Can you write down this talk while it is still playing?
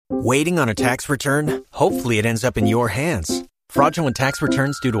Waiting on a tax return? Hopefully it ends up in your hands. Fraudulent tax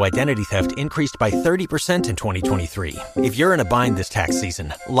returns due to identity theft increased by 30% in 2023. If you're in a bind this tax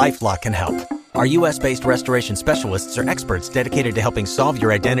season, LifeLock can help. Our U.S.-based restoration specialists are experts dedicated to helping solve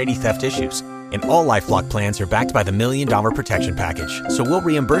your identity theft issues. And all LifeLock plans are backed by the $1 Million Protection Package. So we'll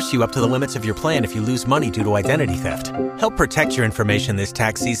reimburse you up to the limits of your plan if you lose money due to identity theft. Help protect your information this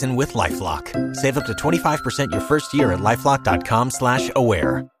tax season with LifeLock. Save up to 25% your first year at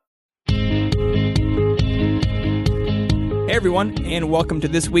LifeLock.com/aware. Hey everyone, and welcome to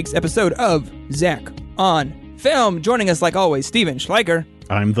this week's episode of Zach on Film. Joining us like always, Steven Schleicher.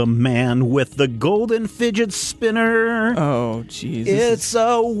 I'm the man with the golden fidget spinner. Oh, jeez. It's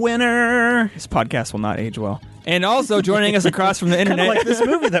a winner. This podcast will not age well. And also joining us across from the internet. Kind of like this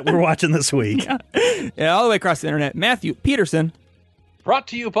movie that we're watching this week. Yeah, all the way across the internet, Matthew Peterson. Brought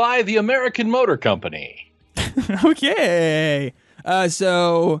to you by the American Motor Company. Okay.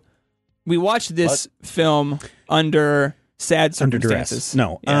 So we watched this film under sad circumstances.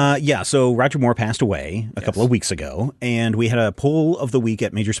 No. So Roger Moore passed away a couple of weeks ago, and we had a poll of the week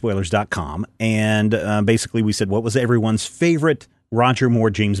at majorspoilers.com, and basically we said, what was everyone's favorite Roger Moore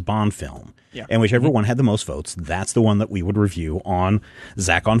James Bond film? Yeah. And whichever one had the most votes, that's the one that we would review on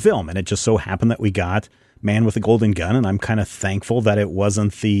Zach on Film. And it just so happened that we got Man with a Golden Gun, and I'm kind of thankful that it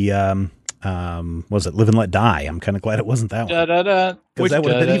wasn't the... was it Live and Let Die? I'm kind of glad it wasn't that one. Because that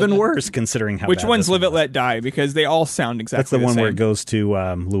would have been even worse considering how Which bad one's this Live one and Let Die? Because they all sound exactly That's the one same. where it goes to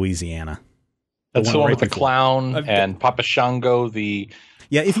Louisiana. That's the one right with the before. clown and Papa Shango, the...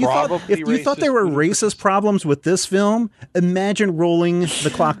 Yeah, if you thought there were racist problems with this film, imagine rolling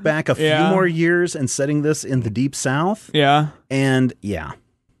the clock back a few more years and setting this in the Deep South. Yeah. And yeah.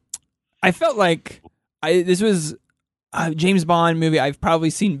 I felt like this was a James Bond movie I've probably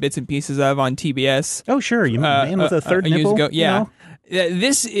seen bits and pieces of on TBS. Oh, sure. You Man with a Third Nipple? Years ago. Yeah. You know?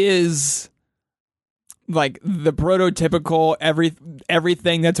 This is like the prototypical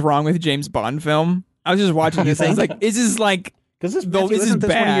everything that's wrong with James Bond film. I was just watching this. I was like, this is like... Because this is isn't this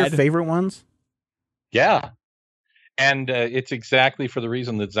bad. one of your favorite ones? Yeah. And it's exactly for the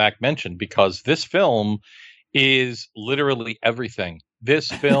reason that Zach mentioned, because this film is literally everything. This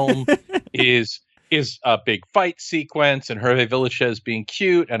film is a big fight sequence, and Hervé Villechaize being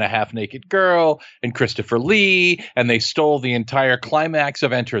cute, and a half-naked girl, and Christopher Lee, and they stole the entire climax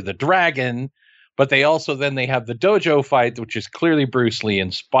of Enter the Dragon, but they have the dojo fight, which is clearly Bruce Lee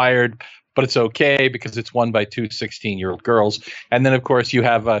inspired, but it's okay because it's won by two 16-year-old girls. And then, of course, you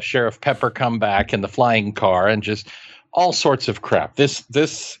have Sheriff Pepper come back in the flying car and just all sorts of crap. This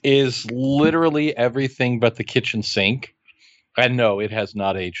is literally everything but the kitchen sink. And no, it has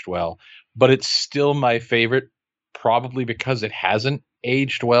not aged well. But it's still my favorite, probably because it hasn't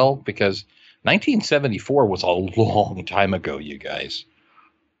aged well, because 1974 was a long time ago, you guys.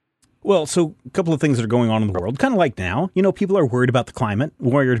 Well, so a couple of things that are going on in the world, kind of like now. You know, people are worried about the climate,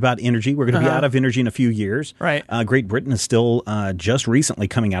 worried about energy. We're going to be out of energy in a few years. Right. Great Britain is still just recently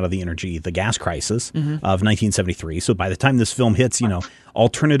coming out of the gas crisis of 1973. So by the time this film hits,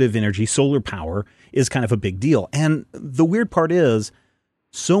 alternative energy, solar power is kind of a big deal. And the weird part is,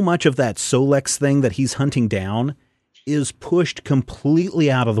 so much of that Solex thing that he's hunting down is pushed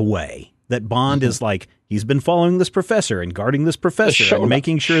completely out of the way. That Bond is like, he's been following this professor and guarding this professor and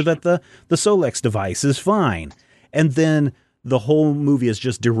making sure that the Solex device is fine. And then the whole movie is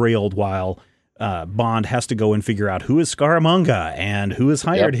just derailed while Bond has to go and figure out who is Scaramanga and who has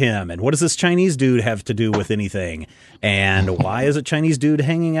hired him and what does this Chinese dude have to do with anything and why is a Chinese dude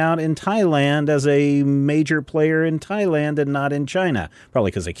hanging out in Thailand as a major player in Thailand and not in China?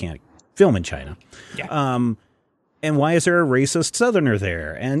 Probably because they can't film in China. Yeah. And why is there a racist Southerner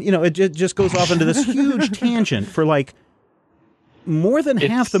there? And, it just goes off into this huge tangent for like more than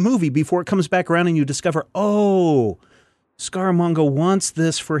half the movie before it comes back around and you discover, oh, Scaramanga wants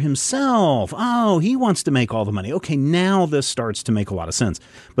this for himself. Oh, he wants to make all the money. Okay, now this starts to make a lot of sense.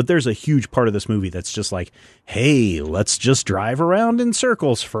 But there's a huge part of this movie that's just like, hey, let's just drive around in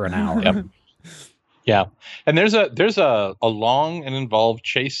circles for an hour. Yep. Yeah. And there's a long and involved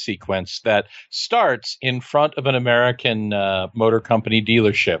chase sequence that starts in front of an American motor company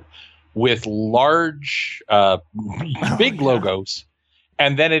dealership with large, big logos.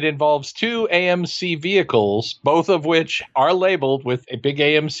 And then it involves two AMC vehicles, both of which are labeled with a big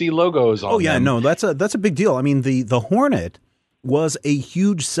AMC logos on them. Oh, yeah. No, that's a big deal. I mean, the Hornet was a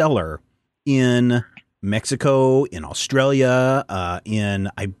huge seller in Mexico, in Australia, in,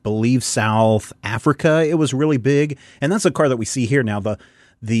 I believe, South Africa. It was really big. And that's the car that we see here now.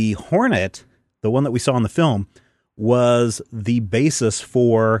 The Hornet, the one that we saw in the film, was the basis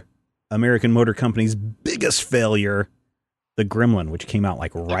for American Motor Company's biggest failure, the Gremlin, which came out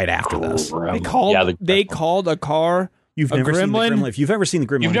like right after this. They called a car. You've never seen the Gremlin? If you've ever seen the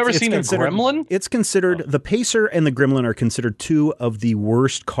Gremlin, you've never seen a Gremlin? It's considered the Pacer and the Gremlin are considered two of the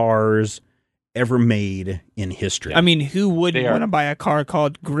worst cars ever made in history. I mean, who wouldn't want to buy a car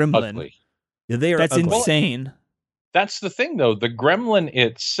called Gremlin? Ugly. Yeah, they are. That's ugly. insane. That's the thing, though. The Gremlin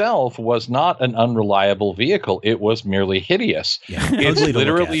itself was not an unreliable vehicle. It was merely hideous. Yeah. It's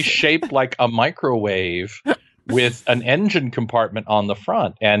literally shaped like a microwave with an engine compartment on the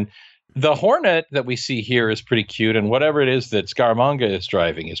front. And the Hornet that we see here is pretty cute. And whatever it is that Scaramanga is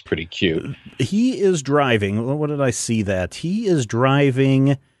driving is pretty cute. He is driving. What did I see that? He is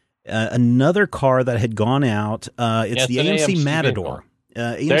driving another car that had gone out. It's the AMC Matador.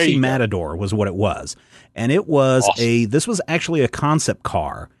 AMC Matador was what it was. And it was this was actually a concept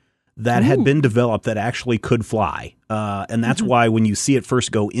car that had been developed that actually could fly. And that's why when you see it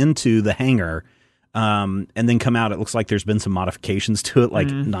first go into the hangar and then come out, it looks like there's been some modifications to it,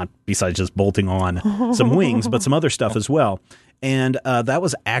 like not besides just bolting on some wings, but some other stuff as well. And that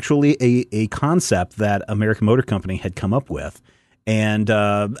was actually a concept that American Motor Company had come up with. And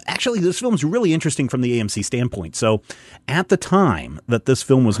actually, this film is really interesting from the AMC standpoint. So at the time that this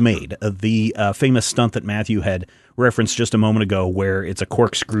film was made, the famous stunt that Matthew had referenced just a moment ago where it's a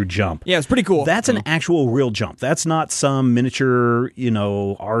corkscrew jump. Yeah, it's pretty cool. That's an actual real jump. That's not some miniature,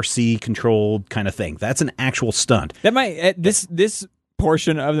 RC controlled kind of thing. That's an actual stunt. That might this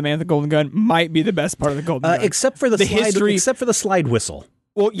portion of The Man with the Golden Gun might be the best part of the Golden Gun. Except for the slide whistle.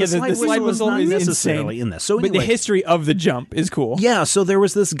 Well, yeah, the slide whistle is necessarily insane. in this. So anyway, but the history of the jump is cool. Yeah, so there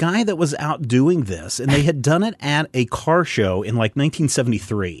was this guy that was out doing this, and they had done it at a car show in like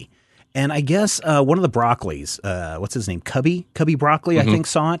 1973. And I guess one of the Broccoli's, what's his name? Cubby Broccoli, I think,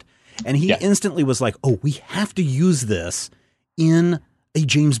 saw it. And he instantly was like, oh, we have to use this in a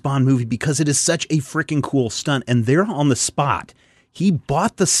James Bond movie because it is such a freaking cool stunt. And there on the spot, he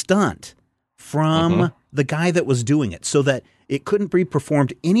bought the stunt from the guy that was doing it so that it couldn't be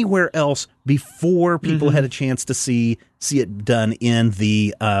performed anywhere else before people had a chance to see it done in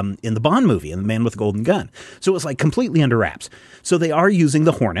the Bond movie, in The Man with the Golden Gun. So it was like completely under wraps. So they are using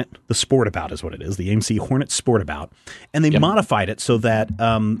the Hornet, the Sportabout is what it is, the AMC Hornet Sportabout, and they modified it so that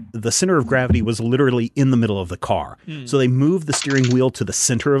the center of gravity was literally in the middle of the car. So they moved the steering wheel to the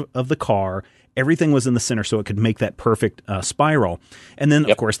center of the car. Everything was in the center so it could make that perfect spiral. And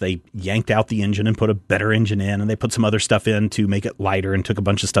then, of course, they yanked out the engine and put a better engine in, and they put some other stuff in to make it lighter and took a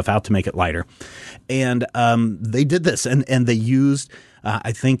bunch of stuff out to make it lighter. And they did this, and they used,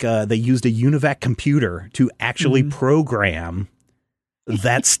 they used a UNIVAC computer to actually program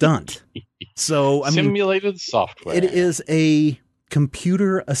that stunt. So, I mean, simulated software. It is a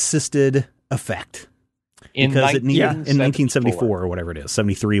computer-assisted effect. Because it needed in 1974 or whatever it is,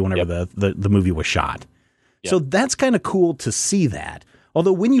 73, whenever the movie was shot. So that's kind of cool to see that.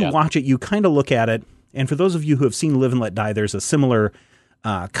 Although when you watch it, you kind of look at it, and for those of you who have seen Live and Let Die, there's a similar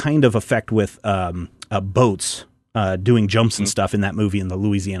kind of effect with boats doing jumps and stuff in that movie, in the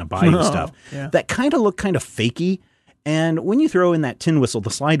Louisiana Bayou stuff. That kind of look kind of fakey. And when you throw in that tin whistle, the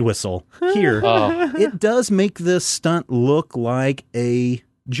slide whistle here, it does make this stunt look like a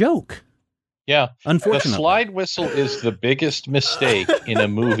joke. Yeah. Unfortunately. The slide whistle is the biggest mistake in a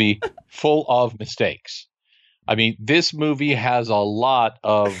movie full of mistakes. I mean, this movie has a lot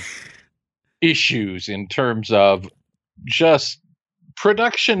of issues in terms of just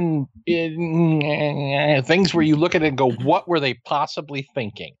production things where you look at it and go, what were they possibly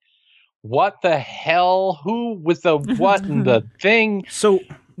thinking? What the hell? Who with the what and the thing? So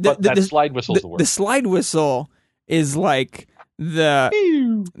that slide whistle is the worst. The slide whistle is like I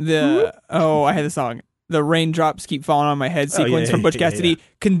had the song. The raindrops keep falling on my head sequence from Butch Cassidy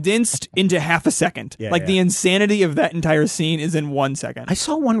condensed into half a second. The insanity of that entire scene is in 1 second. I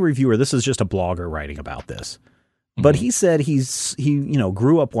saw one reviewer, this is just a blogger writing about this, but he said he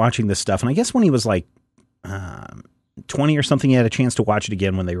grew up watching this stuff, and I guess when he was like 20 or something, he had a chance to watch it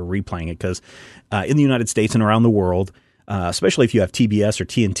again when they were replaying it, because in the United States and around the world, especially if you have TBS or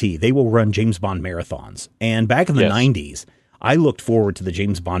TNT, they will run James Bond marathons. And back in the 90s, I looked forward to the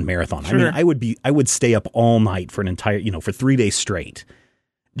James Bond marathon. Sure. I mean, I would stay up all night for an entire, for 3 days straight,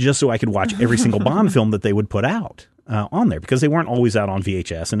 just so I could watch every single Bond film that they would put out on there, because they weren't always out on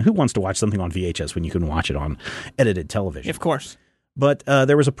VHS. And who wants to watch something on VHS when you can watch it on edited television? Of course. But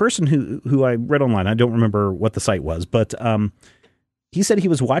there was a person who I read online. I don't remember what the site was, but he said he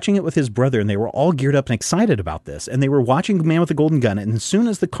was watching it with his brother, and they were all geared up and excited about this. And they were watching Man with the Golden Gun, and as soon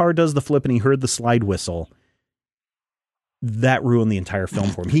as the car does the flip and he heard the slide whistle, that ruined the entire film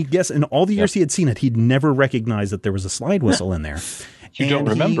for him. He guessed in all the years he had seen it, he'd never recognized that there was a slide whistle in there. You don't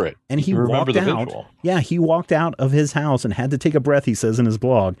remember it. And he remember walked the out. visual. Yeah, he walked out of his house and had to take a breath, he says in his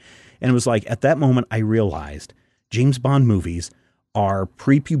blog. And it was like, at that moment, I realized James Bond movies are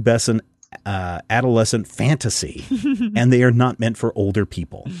prepubescent adolescent fantasy, and they are not meant for older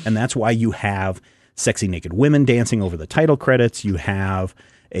people. And that's why you have sexy naked women dancing over the title credits. You have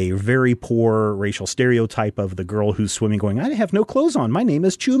a very poor racial stereotype of the girl who's swimming going, I have no clothes on. My name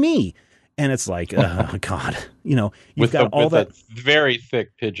is Chumi. And it's like, oh, God, you've got all that very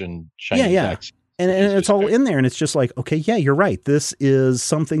thick pigeon Chinese accent. And it's all in there. And it's just like, okay, yeah, you're right. This is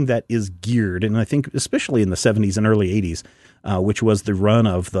something that is geared. And I think especially in the 70s and early 80s, which was the run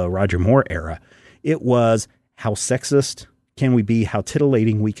of the Roger Moore era, it was how sexist can we be, how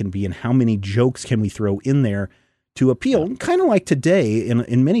titillating we can be, and how many jokes can we throw in there to appeal, kind of like today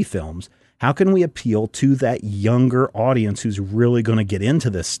in many films. How can we appeal to that younger audience who's really going to get into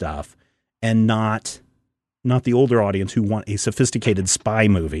this stuff and not the older audience who want a sophisticated spy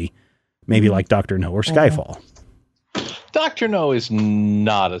movie, maybe like Dr. No or Skyfall. Dr. No is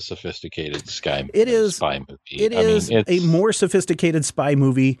not a sophisticated spy movie. It is a more sophisticated spy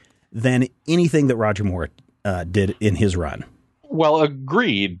movie than anything that Roger Moore did in his run. Well,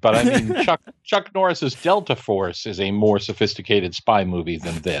 agreed, but I mean, Chuck Norris's Delta Force is a more sophisticated spy movie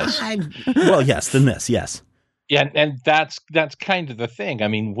than this. Than this, yes. Yeah, and that's kind of the thing. I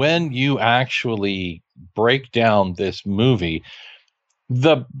mean, when you actually break down this movie,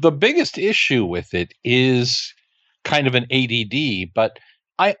 the biggest issue with it is kind of an ADD, but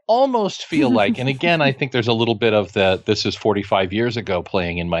I almost feel like, and again, I think there's a little bit of this is 45 years ago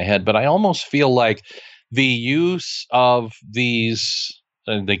playing in my head, but I almost feel like the use of these,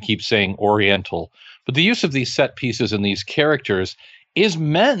 and they keep saying Oriental, but the use of these set pieces and these characters is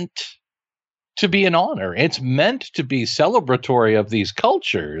meant to be an honor. It's meant to be celebratory of these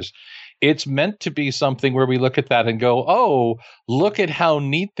cultures. It's meant to be something where we look at that and go, oh, look at how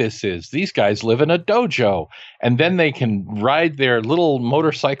neat this is. These guys live in a dojo, and then they can ride their little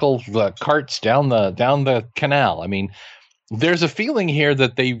motorcycle carts down the canal. I mean, there's a feeling here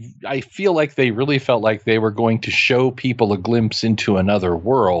that I feel like they really felt like they were going to show people a glimpse into another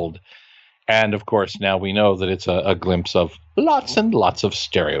world. And of course, now we know that it's a glimpse of lots and lots of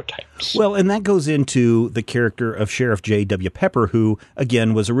stereotypes. Well, and that goes into the character of Sheriff J.W. Pepper, who,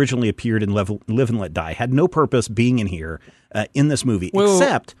 again, was originally appeared in Live and Let Die, had no purpose being in here in this movie,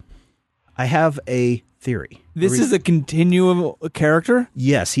 except I have a theory. This is a continual character?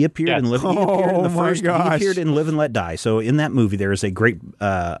 Yes, he appeared in Live. He appeared in Live and Let Die. So in that movie, there is a great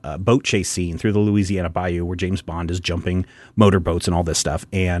boat chase scene through the Louisiana Bayou where James Bond is jumping motorboats and all this stuff,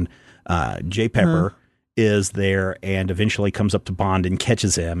 and J. Pepper is there and eventually comes up to Bond and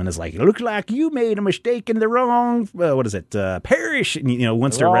catches him and is like, "Look like you made a mistake in the wrong parish." And,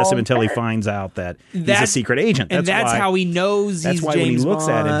 wants to arrest him until he finds out that he's a secret agent. That's how he knows he's James Bond. That's why when he looks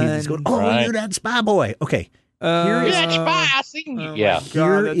at him, he's going, "Oh, you're that spy boy." Okay. Here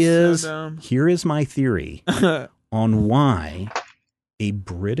is my theory on why a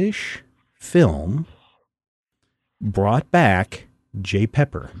British film brought back J.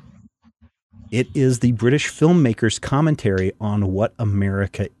 Pepper. It is the British filmmakers' commentary on what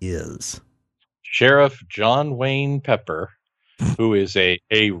America is. Sheriff John Wayne Pepper, who is a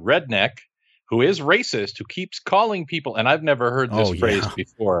redneck, who is racist, who keeps calling people, and I've never heard this phrase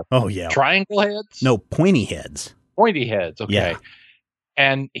before. Oh, yeah. Triangle heads? No, pointy heads. Pointy heads, okay. Yeah.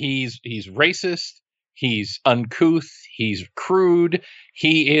 And he's racist. He's uncouth. He's crude.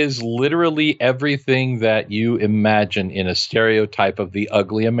 He is literally everything that you imagine in a stereotype of the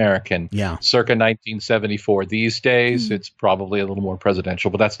ugly American. Yeah. Circa 1974. These days, it's probably a little more presidential,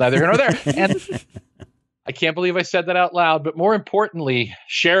 but that's neither here nor there. And I can't believe I said that out loud. But more importantly,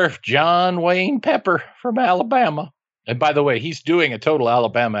 Sheriff John Wayne Pepper from Alabama. And by the way, he's doing a total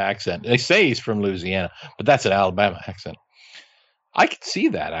Alabama accent. They say he's from Louisiana, but that's an Alabama accent. I can see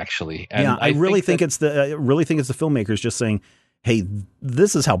that actually. And I really think it's the filmmakers just saying, "Hey,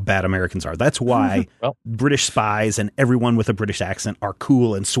 this is how bad Americans are." That's why British spies and everyone with a British accent are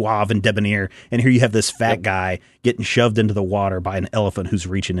cool and suave and debonair. And here you have this fat guy getting shoved into the water by an elephant who's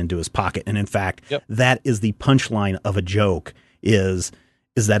reaching into his pocket. And in fact, that is the punchline of a joke: is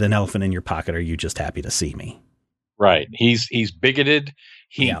that an elephant in your pocket? Or are you just happy to see me? Right. He's bigoted.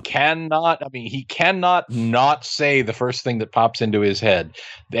 He cannot not say the first thing that pops into his head.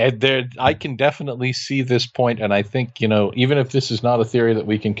 I can definitely see this point, and I think, even if this is not a theory that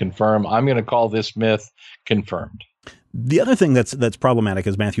we can confirm, I'm going to call this myth confirmed. The other thing that's problematic,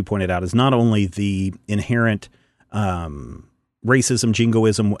 as Matthew pointed out, is not only the inherent racism,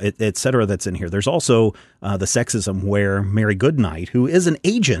 jingoism, et cetera, that's in here. There's also the sexism where Mary Goodnight, who is an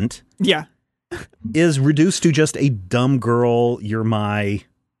agent, is reduced to just a dumb girl. You're my,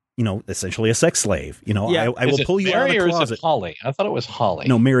 essentially a sex slave. I will pull you out of the closet. Or is it Holly? I thought it was Holly.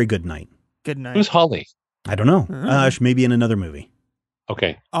 No, Mary Goodnight. Goodnight. Who's Holly? I don't know. Maybe in another movie.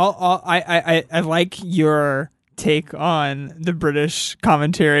 Okay. I like your take on the British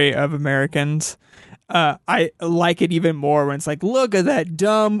commentary of Americans. I like it even more when it's like, look at that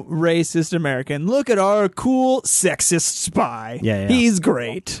dumb racist American. Look at our cool sexist spy. Yeah. He's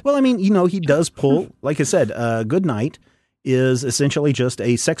great. Well, I mean, he does pull, like I said, Goodnight is essentially just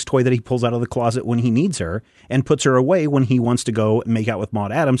a sex toy that he pulls out of the closet when he needs her and puts her away when he wants to go and make out with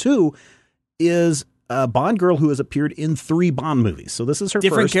Maude Adams, who is a Bond girl who has appeared in 3 Bond movies. So this is her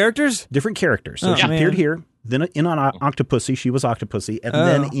Different characters? Different characters. So she appeared here, then in on Octopussy, she was Octopussy, and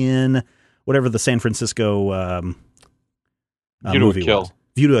then in whatever the San Francisco movie was.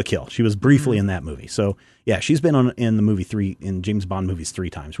 View to a Kill. She was briefly in that movie. So yeah, she's been in the movie in James Bond movies 3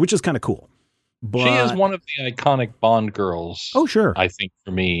 times, which is kind of cool. But she is one of the iconic Bond girls. Oh, sure. I think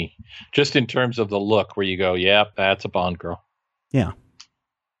for me, just in terms of the look where you go, yeah, that's a Bond girl. Yeah.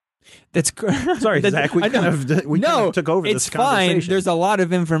 That's sorry, Zach. We kind of took over this conversation. It's fine. There's a lot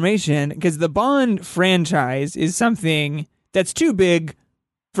of information because the Bond franchise is something that's too big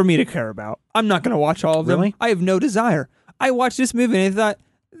for me to care about. I'm not going to watch all of them. Really? I have no desire. I watched this movie and I thought,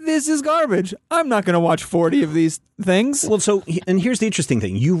 this is garbage. I'm not going to watch 40 of these things. Well, and here's the interesting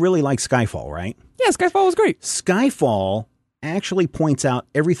thing. You really like Skyfall, right? Yeah, Skyfall was great. Skyfall actually points out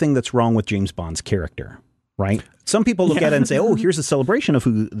everything that's wrong with James Bond's character. Right? Some people look at it and say, oh, here's a celebration of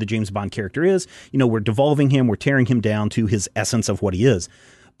who the James Bond character is. We're devolving him. We're tearing him down to his essence of what he is.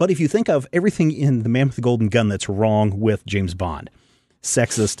 But if you think of everything in The Man with the Golden Gun that's wrong with James Bond,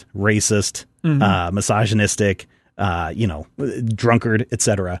 sexist, racist, misogynistic, drunkard,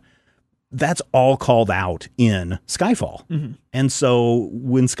 etc., that's all called out in Skyfall. Mm-hmm. And so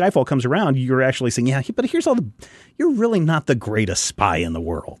when Skyfall comes around, you're actually saying, yeah, but here's you're really not the greatest spy in the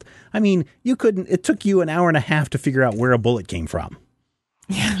world. I mean, it took you an hour and a half to figure out where a bullet came from.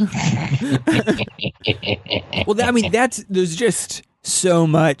 Well, there's just so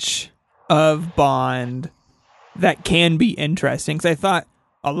much of Bond that can be interesting. Because I thought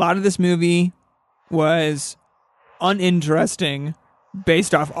a lot of this movie was uninteresting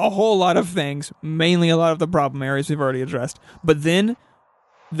based off a whole lot of things, mainly a lot of the problem areas we've already addressed. But then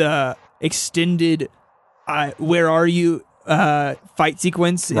the extended where are you fight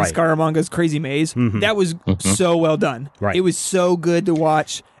sequence in Scaramanga's Crazy Maze, that was so well done. Right. It was so good to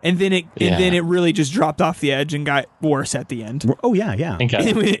watch. And then it really just dropped off the edge and got worse at the end. Oh, yeah, yeah. And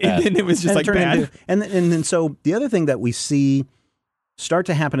then it was just like bad. And then so the other thing that we see start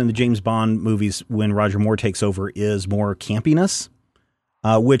to happen in the James Bond movies when Roger Moore takes over is more campiness.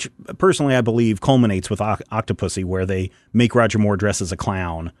 Which personally I believe culminates with Octopussy, where they make Roger Moore dress as a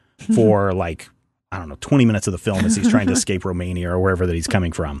clown for 20 minutes of the film as he's trying to escape Romania or wherever that he's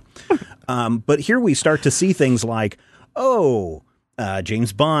coming from. But here we start to see things like,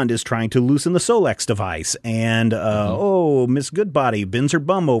 James Bond is trying to loosen the Solex device, and Miss Goodbody bends her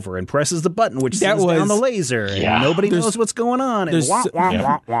bum over and presses the button, which sends down the laser, and nobody knows what's going on. And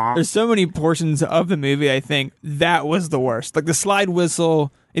there's so many portions of the movie, I think, that was the worst. Like the slide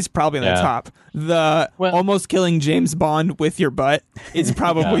whistle is probably on the top. The almost killing James Bond with your butt is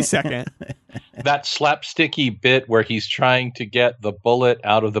probably second. That slapsticky bit where he's trying to get the bullet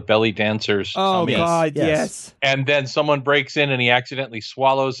out of the belly dancer's tummy. God, yes. And then someone breaks in and he accidentally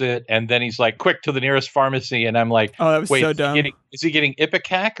swallows it, and then he's like, quick to the nearest pharmacy. And I'm like, oh, that was wait, so dumb. Is he getting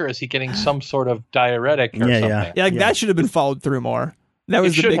Ipecac, or is he getting some sort of diuretic or something? Yeah, that should have been followed through more. That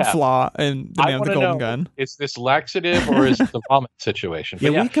was the big flaw in The Man with the Golden Gun. Is this laxative or is it the vomit situation?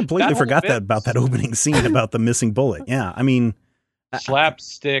 We completely forgot about that opening scene about the missing bullet. Yeah, I mean,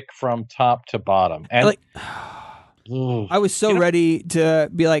 slapstick from top to bottom. And I was so ready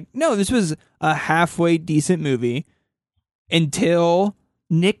to be like, no, this was a halfway decent movie until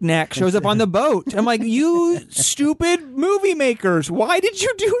Nick Nack shows up on the boat. I'm like, you stupid movie makers, why did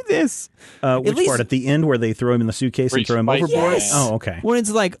you do this? Which part? At the end where they throw him in the suitcase and throw him overboard? Yes. Oh, okay. When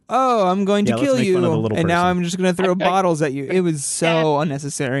it's like, I'm going to kill you, and now I'm just going to throw bottles at you. It was so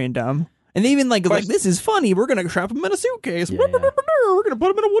unnecessary and dumb. And they even like, this is funny. We're going to trap him in a suitcase. We're going to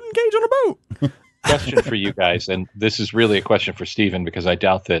put him in a wooden cage on a boat. Question for you guys, and this is really a question for Steven, because I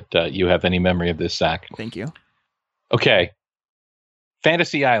doubt that you have any memory of this, Zach. Thank you. Okay.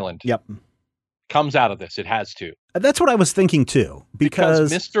 Fantasy Island. Yep. Comes out of this. It has to. That's what I was thinking too.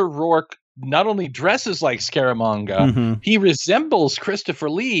 Because Mr. Rourke not only dresses like Scaramanga, he resembles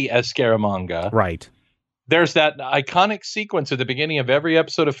Christopher Lee as Scaramanga. Right. There's that iconic sequence at the beginning of every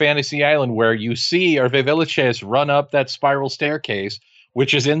episode of Fantasy Island where you see Hervé Villechaize run up that spiral staircase,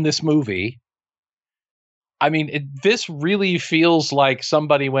 which is in this movie. I mean, this really feels like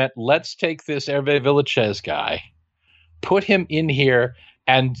somebody went, let's take this Hervé Villechaize guy, put him in here,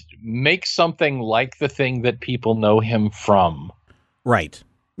 and make something like the thing that people know him from. Right.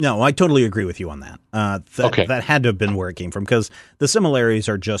 No, I totally agree with you on that. That had to have been where it came from, because the similarities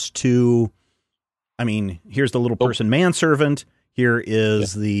are just too. I mean, here's the little person manservant. Here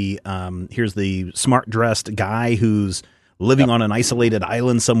is here's the smart dressed guy who's living on an isolated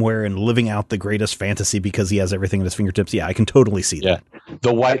island somewhere and living out the greatest fantasy because he has everything at his fingertips. Yeah, I can totally see that.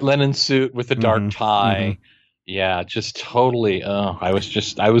 The white linen suit with the dark tie. Mm-hmm. Yeah, just totally. I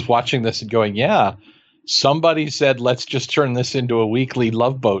was watching this and going, yeah, somebody said, let's just turn this into a weekly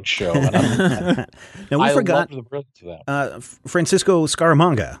Love Boat show. And now, we forgot the brilliance of that. Francisco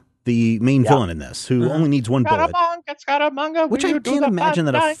Scaramanga, the main villain in this, who only needs one bullet. Scaramanga, which I can't imagine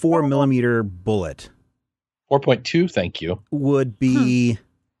that a 4mm bullet 4.2, thank you, would be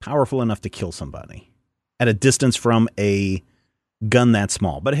powerful enough to kill somebody at a distance from a gun that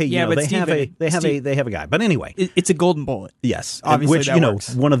small. But hey, they have a guy. But anyway, it's a golden bullet. Yes, obviously, which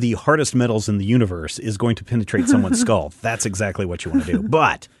works. One of the hardest metals in the universe is going to penetrate someone's skull. That's exactly what you want to do.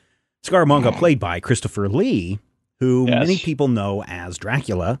 But Scaramanga, played by Christopher Lee, who many people know as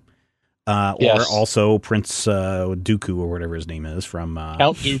Dracula. Or also Prince Dooku, or whatever his name is, from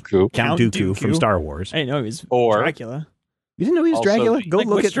Count Dooku. Count Dooku from Star Wars. I didn't know he was Dracula. You didn't know he was Dracula? Go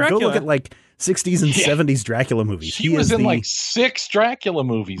look at like 60s and 70s Dracula movies. He was in like 6 Dracula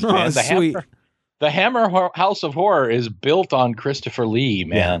movies, man. The Hammer House of Horror is built on Christopher Lee,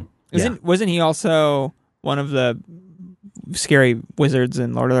 man. Yeah. Wasn't he also one of the scary wizards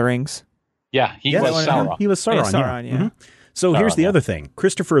in Lord of the Rings? Yeah, he was Sauron. He was Sauron, yeah. Mm-hmm. So here's the other thing.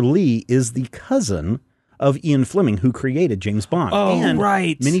 Christopher Lee is the cousin of Ian Fleming, who created James Bond.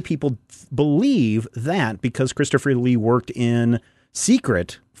 Right. Many people believe that because Christopher Lee worked in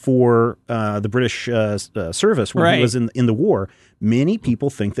secret for the British service when he was in the war, many people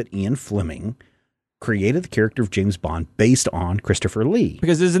think that Ian Fleming created the character of James Bond based on Christopher Lee.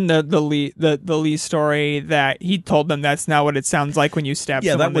 Because isn't the Lee story that he told them that's not what it sounds like when you stab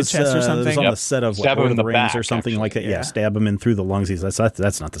someone in the chest or something? That was on the set of Lord of the Rings or something like that. Yeah, stab him in through the lungs. That's not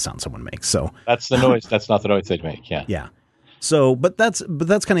the sound someone makes. So that's the noise. That's not the noise they'd make. Yeah. Yeah. So, but that's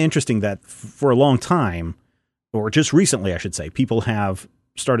kind of interesting that for a long time, or just recently, I should say, people have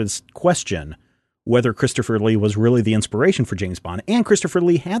started to question whether Christopher Lee was really the inspiration for James Bond. And Christopher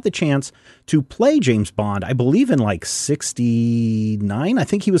Lee had the chance to play James Bond, I believe in like 69. I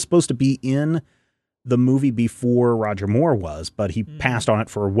think he was supposed to be in the movie before Roger Moore was, but he passed on it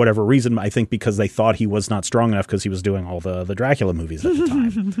for whatever reason. I think because they thought he was not strong enough because he was doing all the Dracula movies at the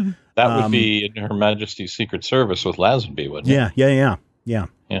time. That would be in Her Majesty's Secret Service with Lazenby, wouldn't it? Yeah.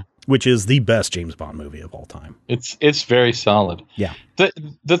 Which is the best James Bond movie of all time. It's very solid. Yeah.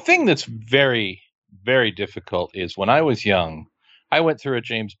 The thing that's very, very difficult is when I was young, I went through a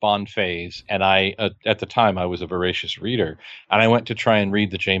James Bond phase, and I at the time I was a voracious reader, and I went to try and read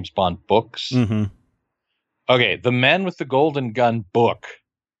the James Bond books. Mm-hmm. Okay, the Man with the Golden Gun book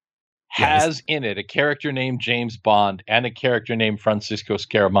has in it a character named James Bond and a character named Francisco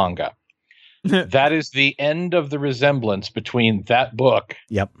Scaramanga. That is the end of the resemblance between that book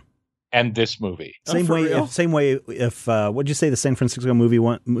and this movie. Same way if what'd you say the San Francisco movie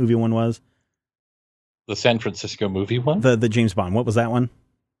one was? The San Francisco movie one? The James Bond. What was that one?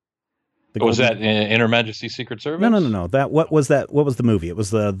 Was that in Her Majesty's Secret Service? No. What was the movie? It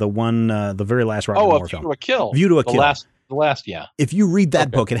was the one, the very last Roger Moore film. View to a Kill. View to a Kill. The last, yeah. If you read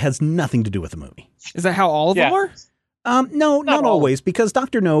that book, it has nothing to do with the movie. Is that how all of them are? No, not always, because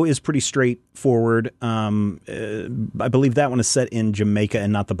Dr. No is pretty straightforward. I believe that one is set in Jamaica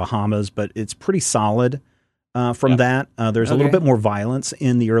and not the Bahamas, but it's pretty solid. From that, there's a little bit more violence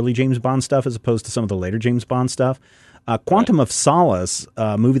in the early James Bond stuff as opposed to some of the later James Bond stuff. Quantum of Solace,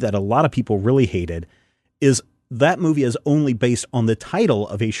 a movie that a lot of people really hated, that movie is only based on the title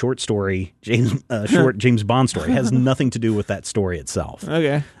of a short story, short James Bond story. It has nothing to do with that story itself.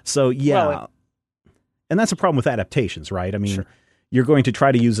 Okay. So, and that's a problem with adaptations, right? I mean, you're going to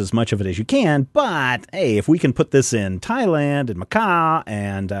try to use as much of it as you can, but hey, if we can put this in Thailand and Macau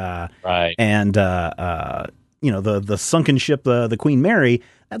and the sunken ship, the Queen Mary,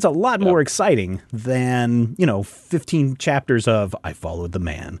 that's a lot more exciting than 15 chapters of I followed the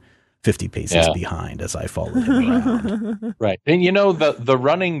man 50 paces behind as I followed him around. Right, and the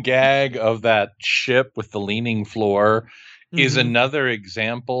running gag of that ship with the leaning floor is another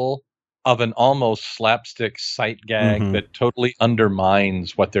example of an almost slapstick sight gag that totally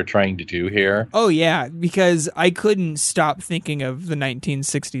undermines what they're trying to do here. Oh, yeah, because I couldn't stop thinking of the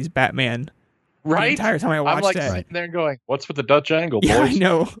 1960s Batman the entire time I watched it. I'm sitting there going, what's with the Dutch angle, boys? Yeah, I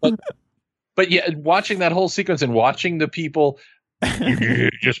know. But yeah, watching that whole sequence and watching the people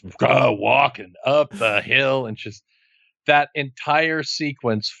just walking up the hill and just that entire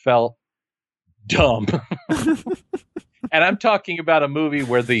sequence felt dumb. And I'm talking about a movie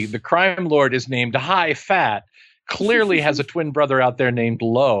where the crime lord is named High Fat, clearly has a twin brother out there named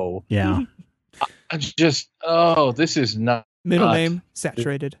Low. Yeah. I just, this is not. Middle name,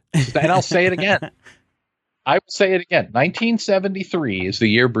 Saturated. And I'll say it again. I will say it again. 1973 is the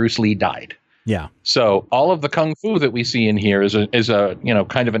year Bruce Lee died. Yeah. So all of the kung fu that we see in here is a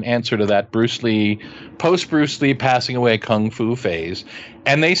kind of an answer to that Bruce Lee, post Bruce Lee passing away kung fu phase.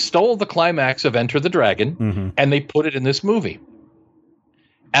 And they stole the climax of Enter the Dragon and they put it in this movie.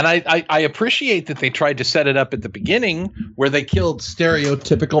 And I appreciate that they tried to set it up at the beginning where they killed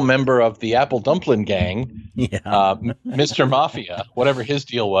stereotypical member of the Apple Dumpling Gang, Mr. Mafia, whatever his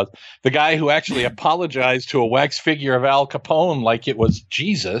deal was. The guy who actually apologized to a wax figure of Al Capone like it was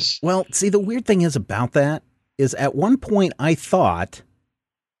Jesus. Well, see, the weird thing is about that is at one point I thought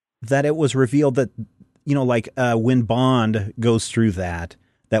that it was revealed that, when Bond goes through that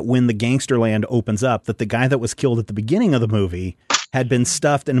when the Gangsterland opens up, that the guy that was killed at the beginning of the movie had been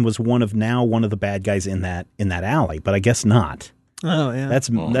stuffed and was one of the bad guys in that alley, but I guess not. Oh yeah,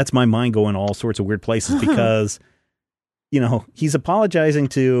 that's my mind going all sorts of weird places because, he's apologizing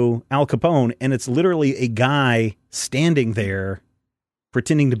to Al Capone, and it's literally a guy standing there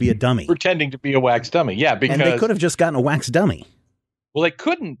pretending to be a dummy, pretending to be a wax dummy. Yeah, because and they could have just gotten a wax dummy. Well, they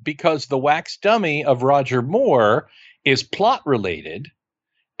couldn't because the wax dummy of Roger Moore is plot related.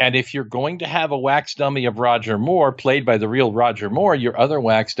 And if you're going to have a wax dummy of Roger Moore played by the real Roger Moore, your other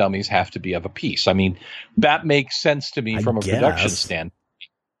wax dummies have to be of a piece. I mean, that makes sense to me from a production standpoint.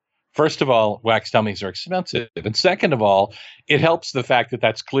 First of all, wax dummies are expensive. And second of all, it helps the fact that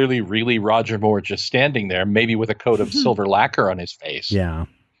that's clearly really Roger Moore just standing there, maybe with a coat of silver lacquer on his face. Yeah.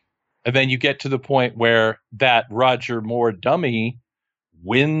 And then you get to the point where that Roger Moore dummy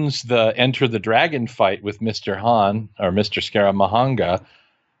wins the Enter the Dragon fight with Mr. Han or Mr. Scaramahanga,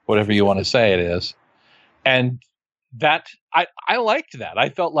 whatever you want to say it is. And that I liked that. I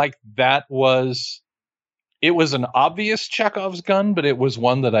felt like it was an obvious Chekhov's gun, but it was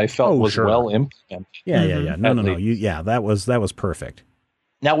one that I felt was well implemented. Yeah. No. That was perfect.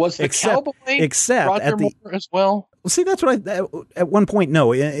 Now was the cowboy Roger Moore as well? See, that's what at one point,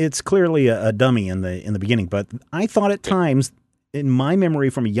 no, it's clearly a dummy in the beginning, but I thought at times in my memory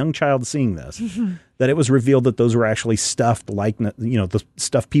from a young child seeing this, that it was revealed that those were actually stuffed the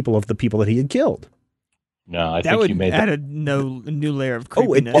stuffed people of the people that he had killed. No, I think you made that. That would add a new layer of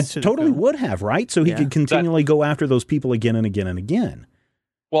creepiness. It totally would have, right? So he could continually go after those people again and again and again.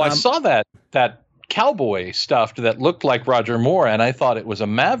 Well, I saw that cowboy stuffed that looked like Roger Moore, and I thought it was a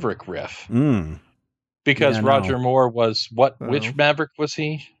Maverick riff. Because Roger Moore was which Maverick was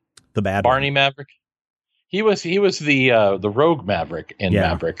he? The bad Barney one. Maverick? He was the rogue Maverick in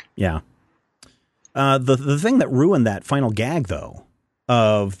Maverick. Yeah. The thing that ruined that final gag though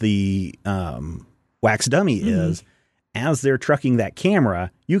of the wax dummy is as they're trucking that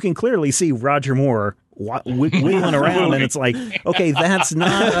camera, you can clearly see Roger Moore wheeling around, and it's like, okay, that's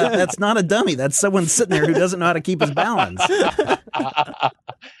not a dummy. That's someone sitting there who doesn't know how to keep his balance.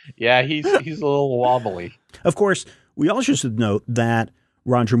 Yeah, he's a little wobbly. Of course, we also should note that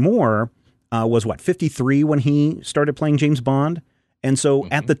Roger Moore was 53 when he started playing James Bond. And so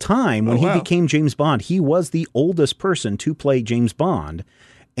at the time when he became James Bond, he was the oldest person to play James Bond.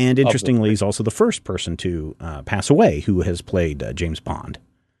 And interestingly, he's also the first person to pass away who has played James Bond.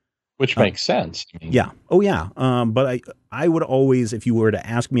 Which makes sense. I mean, yeah. Oh, yeah. But I would always, if you were to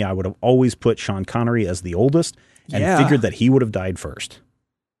ask me, I would have always put Sean Connery as the oldest and figured that he would have died first.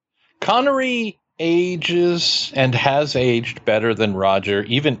 Connery ages and has aged better than Roger,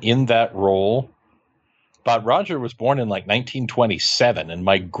 even in that role. But Roger was born in like 1927, and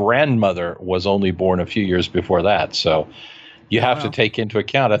my grandmother was only born a few years before that. So you have to take into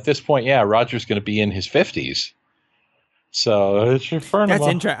account at this point, Roger's going to be in his 50s. So it's your first. That's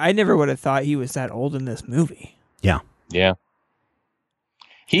interesting. I never would have thought he was that old in this movie. Yeah. Yeah.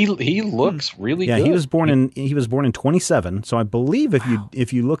 He looks really good. Yeah, he was born in 27. So I believe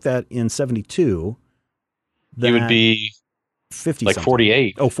if you looked at in 72, he would be 50, like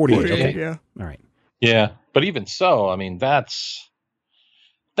 48. Oh, 48. 48, okay. yeah. All right. Yeah, but even so, I mean, that's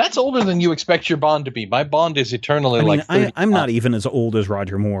older than you expect your Bond to be. My Bond is eternally like 30. I'm not even as old as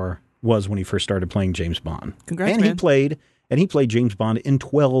Roger Moore was when he first started playing James Bond. Congrats, and man. he played James Bond in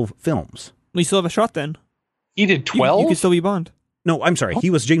 12 films. We still have a shot then. He did 12? You could still be Bond. No, I'm sorry. He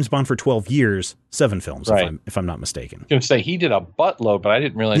was James Bond for 12 years, 7 films, right. if I'm not mistaken. I was going to say he did a buttload, but I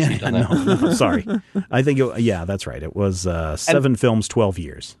didn't realize he'd done that. No, sorry. I think, that's right. It was 7 films, 12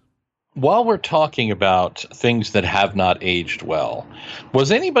 years. while we're talking about things that have not aged well,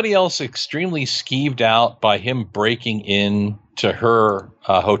 was anybody else extremely skeeved out by him breaking in to her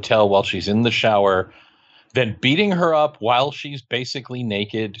hotel while she's in the shower, then beating her up while she's basically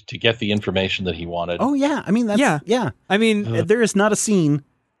naked to get the information that he wanted? Oh yeah, I mean yeah. I mean, There is not a scene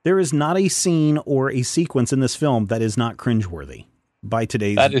or a sequence in this film that is not cringeworthy by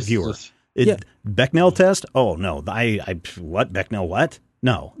today's viewer. Bechdel test? Oh no, what Bechdel? What?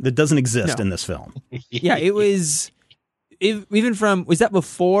 No, that doesn't exist in this film. Yeah, it was even from, was that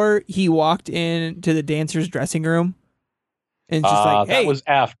before he walked into the dancer's dressing room? And just like, hey, that was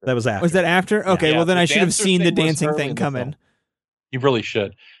after. That was after. Was that after? Okay, Yeah, well then the I should have dancer seen the thing was dancing early thing in the coming. film. You really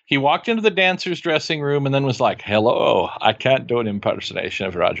should. He walked into the dancer's dressing room and then was like, hello, I can't do an impersonation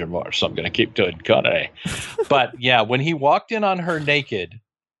of Roger Moore, so I'm going to keep doing Connery. But yeah, when he walked in on her naked,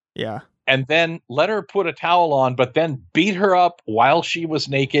 Yeah. and then let her put a towel on, but then beat her up while she was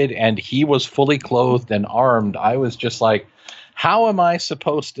naked and he was fully clothed and armed, I was just like, how am I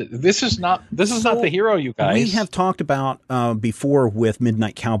supposed to? This is not the hero, you guys. We have talked about before with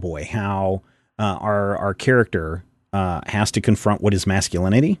Midnight Cowboy how our character has to confront what is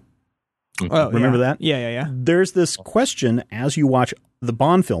masculinity. Oh, Remember that? Yeah. There's this question as you watch the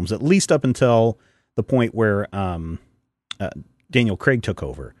Bond films, at least up until the point where Daniel Craig took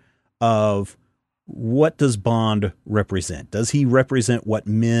over, of what does Bond represent? Does he represent what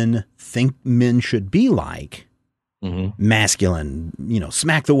men think men should be like? Mm-hmm. Masculine,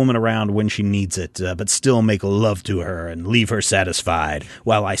 smack the woman around when she needs it, but still make love to her and leave her satisfied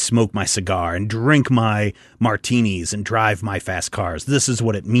while I smoke my cigar and drink my martinis and drive my fast cars. This is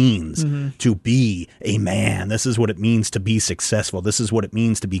what it means to be a man. This is what it means to be successful. This is what it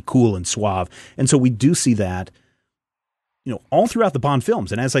means to be cool and suave. And so we do see that all throughout the Bond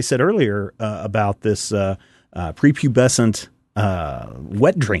films. And as I said earlier about this prepubescent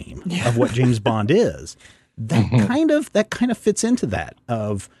wet dream of what James Bond is, that kind of fits into that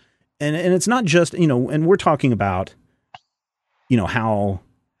of, and it's not just, and we're talking about, how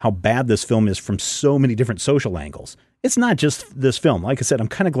bad this film is from so many different social angles. It's not just this film. Like I said, I'm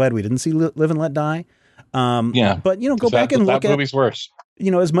kind of glad we didn't see Live and Let Die. But go back and look at, that movie's worse.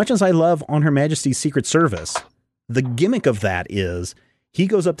 As much as I love On Her Majesty's Secret Service, the gimmick of that is he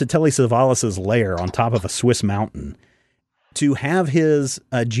goes up to Telly Savalas's lair on top of a Swiss mountain to have his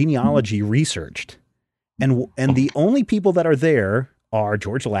genealogy researched. And the only people that are there are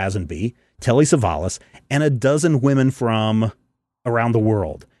George Lazenby, Telly Savalas, and a dozen women from around the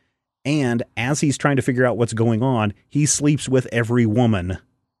world. And as he's trying to figure out what's going on, he sleeps with every woman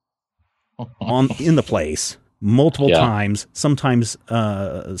in the place multiple times, sometimes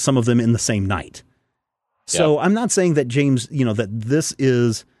some of them in the same night. So I'm not saying that James, that this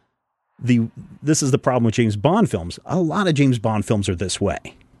is the problem with James Bond films. A lot of James Bond films are this way.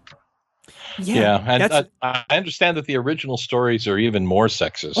 Yeah, and I understand that the original stories are even more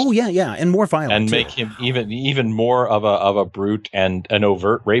sexist. Oh yeah, and more violent, and make him even more of a brute and an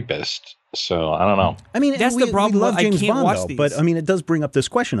overt rapist. So I don't know. I mean, that's the problem. We love James Bond, though, these. but I mean, it does bring up this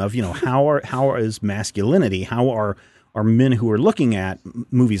question of how is masculinity? How are men who are looking at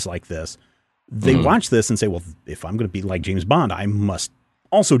movies like this? They watch this and say, well, if I'm going to be like James Bond, I must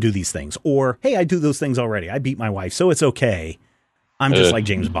also do these things. Or, hey, I do those things already. I beat my wife, so it's okay. I'm just like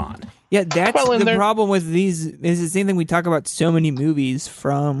James Bond. Yeah, that's the problem with these. Is the same thing we talk about so many movies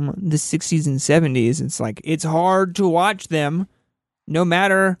from the 60s and 70s. It's like, it's hard to watch them no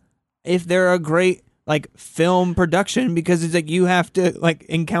matter if they're a great film production, because it's like you have to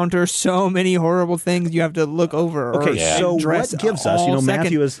encounter so many horrible things you have to look over. Okay, so what gives us,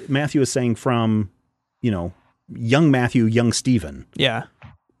 Matthew is saying from, young Matthew, young Stephen. Yeah.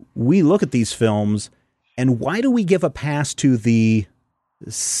 We look at these films, and why do we give a pass to the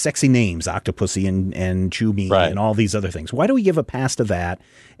sexy names, Octopussy and Chewie and all these other things? Why do we give a pass to that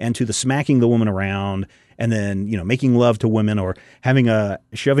and to the smacking the woman around and then, making love to women, or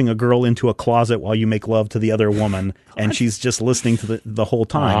shoving a girl into a closet while you make love to the other woman and she's just listening to the whole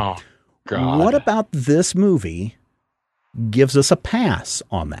time? Oh, God. What about this movie gives us a pass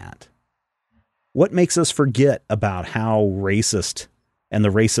on that? What makes us forget about how racist and the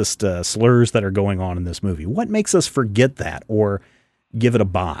racist slurs that are going on in this movie? What makes us forget that or give it a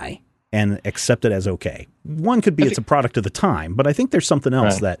bye and accept it as okay? One could be it's a product of the time, but I think there's something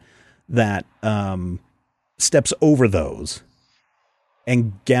else that steps over those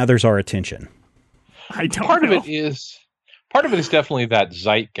and gathers our attention. Part of it is definitely that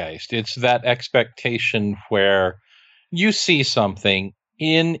zeitgeist. It's that expectation where you see something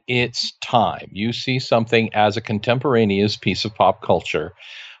in its time. You see something as a contemporaneous piece of pop culture,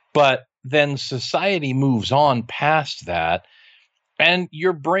 but then society moves on past that. And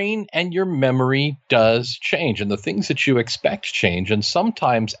your brain and your memory does change, and the things that you expect change. And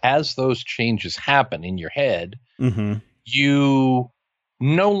sometimes as those changes happen in your head, you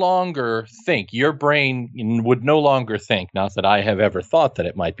no longer think, your brain would no longer think, not that I have ever thought that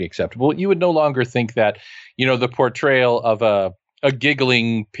it might be acceptable, you would no longer think that, the portrayal of a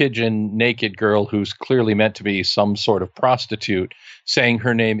giggling pigeon naked girl who's clearly meant to be some sort of prostitute saying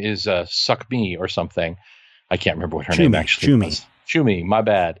her name is Suck Me or something. I can't remember what her name actually was. Shumi, my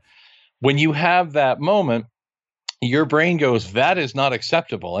bad. When you have that moment, your brain goes, that is not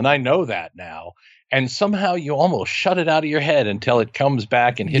acceptable. And I know that now. And somehow you almost shut it out of your head until it comes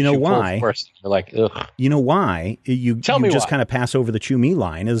back and hits you full force. You're like, ugh. You know why? You just kind of pass over the chew me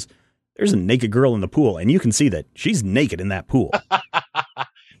line is there's a naked girl in the pool, and you can see that she's naked in that pool.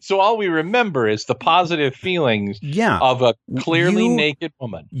 So all we remember is the positive feelings of a clearly naked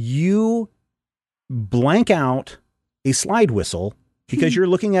woman. You blank out a slide whistle because you're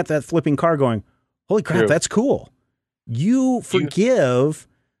looking at that flipping car going, holy crap, that's cool. You forgive,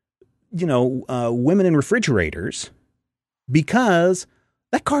 women in refrigerators because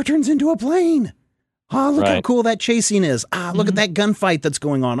that car turns into a plane. Oh, look how cool that chase scene is. Look at that gunfight that's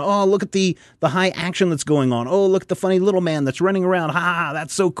going on. Oh, look at the high action that's going on. Oh, look at the funny little man that's running around.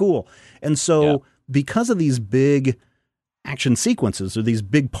 That's so cool. And so because of these big action sequences or these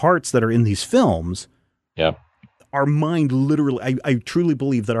big parts that are in these films, our mind literally, I truly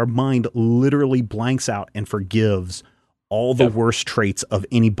believe that our mind literally blanks out and forgives all the worst traits of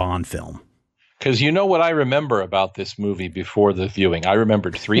any Bond film. Because what I remember about this movie before the viewing? I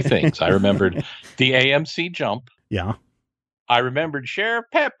remembered three things. I remembered the AMC jump. Yeah. I remembered Sheriff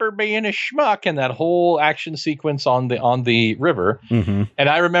Pepper being a schmuck and that whole action sequence on the river. And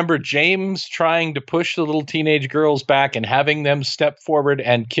I remember James trying to push the little teenage girls back and having them step forward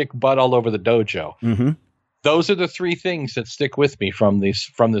and kick butt all over the dojo. Those are the three things that stick with me from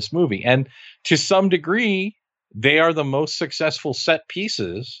this movie. And to some degree, they are the most successful set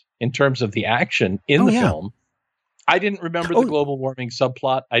pieces in terms of the action in the film. I didn't remember the global warming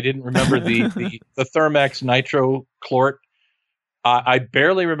subplot. I didn't remember the Thermex nitro clort. I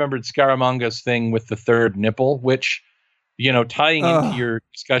barely remembered Scaramanga's thing with the third nipple, which, tying into your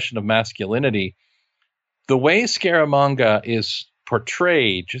discussion of masculinity, the way Scaramanga is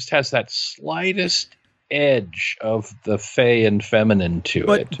portrayed just has that slightest edge of the fey and feminine to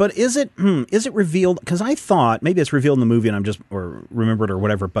it. But is it revealed? Because I thought maybe it's revealed in the movie and I'm just or remembered or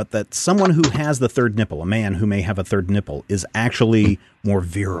whatever. But that someone who has the third nipple, a man who may have a third nipple, is actually more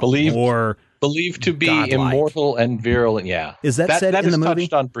virile, believed to be godlike, immortal and virile. And is that said in the movie? That is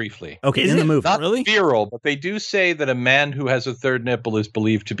touched on briefly. Okay, in the movie, not really virile, but they do say that a man who has a third nipple is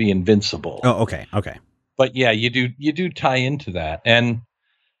believed to be invincible. Oh, okay. But yeah, you do tie into that and.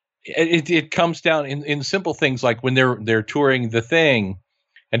 It comes down in simple things like when they're touring the thing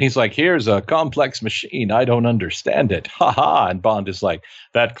and he's like, here's a complex machine. I don't understand it. Ha ha. And Bond is like,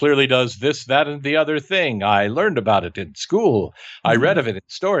 that clearly does this, that, and the other thing. I learned about it in school. I read of it in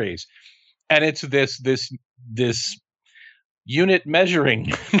stories. And it's this unit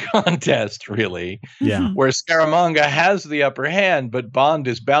measuring contest, really, where Scaramanga has the upper hand, but Bond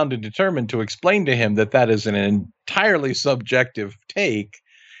is bound and determined to explain to him that is an entirely subjective take.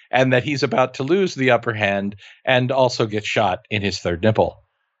 And that he's about to lose the upper hand and also get shot in his third nipple.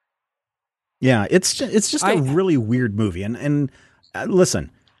 Yeah, it's just a really weird movie. And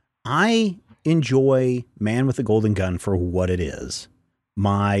listen, I enjoy Man with the Golden Gun for what it is.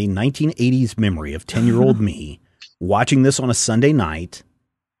 My 1980s memory of 10-year-old me watching this on a Sunday night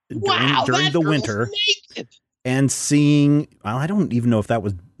during the winter and seeing, well, I don't even know if that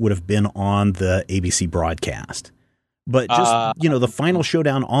would have been on the ABC broadcast. But just, the final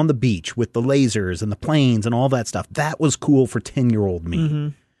showdown on the beach with the lasers and the planes and all that stuff, that was cool for 10-year-old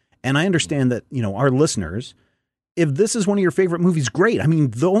me. And I understand that, our listeners, if this is one of your favorite movies, great. I mean,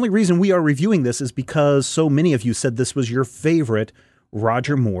 the only reason we are reviewing this is because so many of you said this was your favorite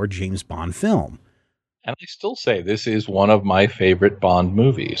Roger Moore James Bond film. And I still say this is one of my favorite Bond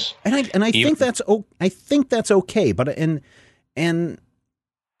movies. And I think that's okay. But and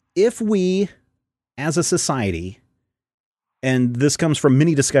if we, as a society, and this comes from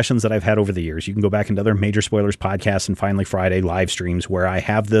many discussions that I've had over the years. You can go back into other Major Spoilers podcasts and Finally Friday live streams where I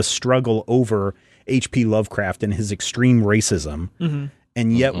have this struggle over H.P. Lovecraft and his extreme racism.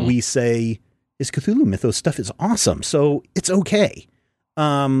 And yet we say his Cthulhu Mythos stuff is awesome. So it's okay.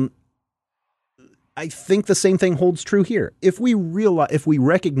 I think the same thing holds true here. If we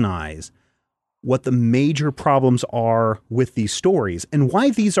recognize what the major problems are with these stories and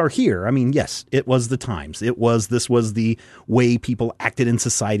why these are here. I mean, yes, it was the times. This was the way people acted in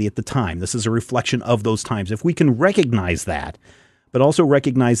society at the time. This is a reflection of those times. If we can recognize that, but also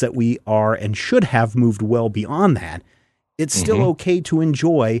recognize that we are and should have moved well beyond that. It's still okay to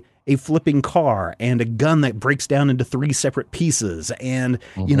enjoy a flipping car and a gun that breaks down into 3 separate pieces and,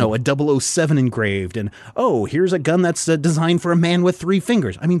 you know, a 007 engraved. And, oh, here's a gun that's designed for a man with 3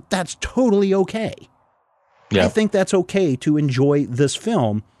 fingers. I mean, that's totally okay. Yeah. I think that's okay to enjoy this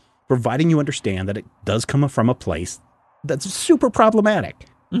film, providing you understand that it does come from a place that's super problematic.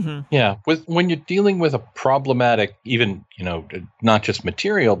 Yeah. When you're dealing with a problematic, even, you know, not just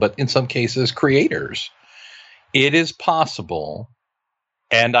material, but in some cases, creators, it is possible,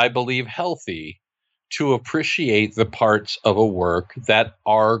 and I believe healthy, to appreciate the parts of a work that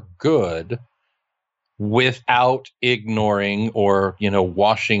are good without ignoring or, you know,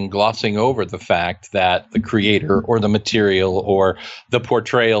 glossing over the fact that the creator or the material or the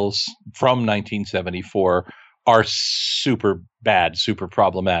portrayals from 1974 are super bad, super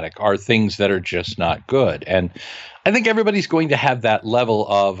problematic, are things that are just not good. And I think everybody's going to have that level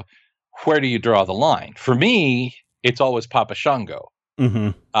of, where do you draw the line? For me, it's always Papa Shango.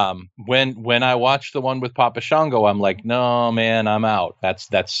 When I watch the one with Papa Shango, I'm like, no, man, I'm out.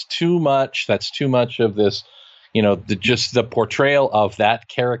 That's too much. That's too much of this, you know, just the portrayal of that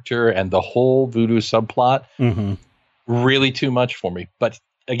character and the whole voodoo subplot. Really too much for me. But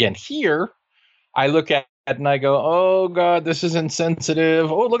again, here I look at it and I go, oh God, this is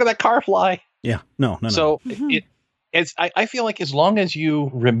insensitive. Oh, look at that car fly. Yeah, no. So I feel like as long as you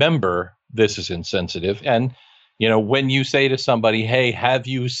remember this is insensitive, and you know, when you say to somebody, hey, have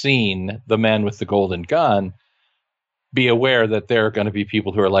you seen The Man with the Golden Gun? Be aware that there are going to be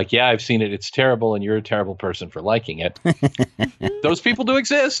people who are like, yeah, I've seen it. It's terrible. And you're a terrible person for liking it. Those people do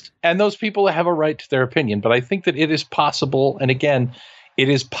exist. And those people have a right to their opinion. But I think that it is possible. And again, it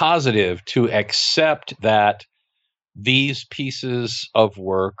is positive to accept that these pieces of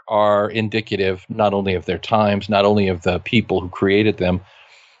work are indicative not only of their times, not only of the people who created them,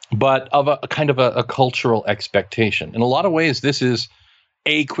 but of a kind of a cultural expectation. In a lot of ways, this is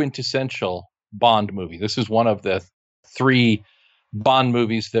a quintessential Bond movie. This is one of the 3 Bond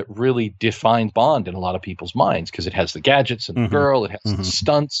movies that really define Bond in a lot of people's minds, because it has the gadgets and the girl, it has the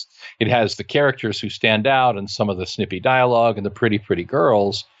stunts, it has the characters who stand out and some of the snippy dialogue and the pretty, pretty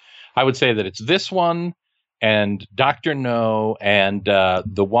girls. I would say that it's this one and Dr. No and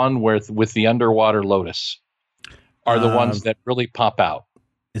the one with the underwater lotus are the ones that really pop out.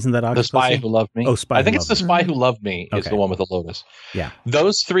 Isn't that Octopussy? The Spy Who Loved Me? Oh, Spy I think Who it's The Loved Spy Who Loved Me is the one with the lotus. Yeah.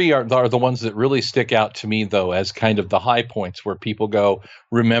 Those 3 are the ones that really stick out to me, though, as kind of the high points where people go,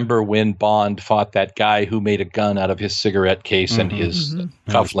 remember when Bond fought that guy who made a gun out of his cigarette case and his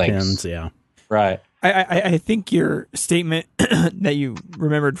cufflinks. Pins, yeah. Right. I think your statement that you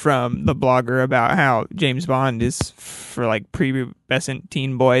remembered from the blogger about how James Bond is for like prepubescent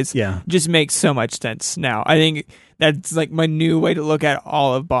teen boys just makes so much sense now. I think that's like my new way to look at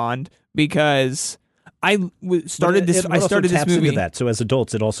all of Bond, because I started this movie into that. So as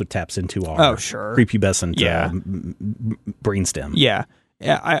adults, it also taps into our prepubescent brainstem. Yeah.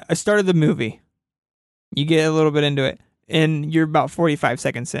 I started the movie. You get a little bit into it, and you're about 45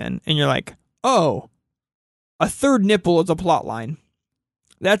 seconds in, and you're like, oh, a third nipple is a plot line.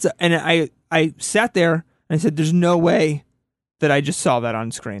 And I sat there and I said, there's no way that I just saw that on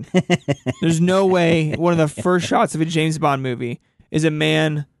screen. There's no way one of the first shots of a James Bond movie is a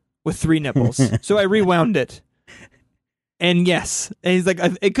man with 3 nipples. So I rewound it. And yes, and he's like,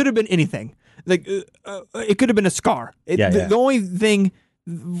 it could have been anything. Like, it could have been a scar. The only thing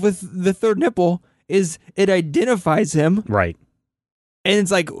with the third nipple is it identifies him. Right. And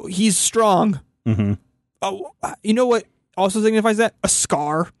it's like, he's strong. Oh, you know what also signifies that? A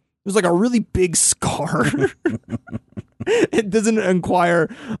scar. It was like a really big scar. It doesn't inquire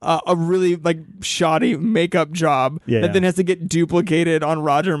a really like shoddy makeup job that then has to get duplicated on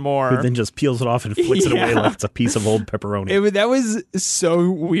Roger Moore. Who then just peels it off and flicks it away like it's a piece of old pepperoni. That was so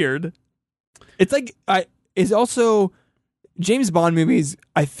weird. It's like, it's also, James Bond movies,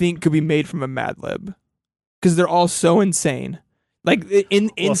 I think, could be made from a Mad Lib, because they're all so insane. Like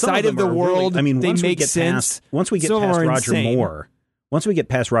inside of the world, really, they make sense. Once we get past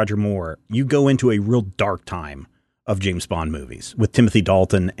Roger Moore, you go into a real dark time of James Bond movies with Timothy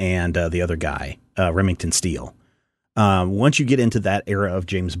Dalton and the other guy, Remington Steele. Once you get into that era of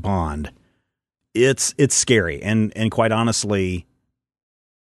James Bond, it's scary. And quite honestly,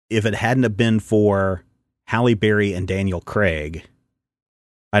 if it hadn't have been for Halle Berry and Daniel Craig,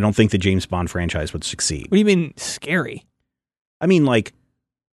 I don't think the James Bond franchise would succeed. What do you mean scary? I mean, like,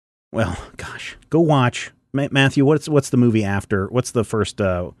 well, gosh, go watch Matthew. What's the movie after? What's the first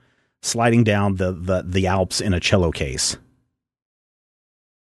sliding down the Alps in a cello case?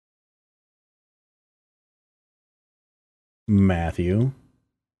 Matthew.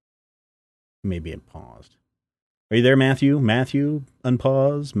 Maybe it paused. Are you there, Matthew? Matthew,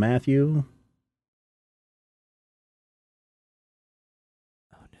 unpause. Matthew.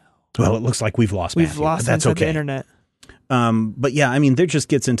 Oh no. Well, it looks like we've lost Matthew. We've lost that's okay. The internet. But yeah, I mean, there just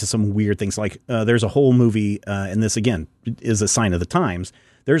gets into some weird things. Like there's a whole movie, and this again is a sign of the times.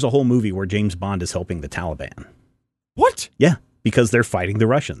 There's a whole movie where James Bond is helping the Taliban. What? Yeah, because they're fighting the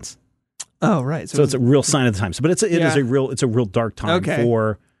Russians. Oh, right. So it's a real sign of the times. But it is a real dark time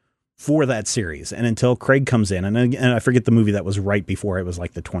for that series. And until Craig comes in, and I forget the movie that was right before it was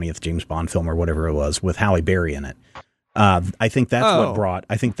like the 20th James Bond film or whatever it was with Halle Berry in it. I think that's what brought.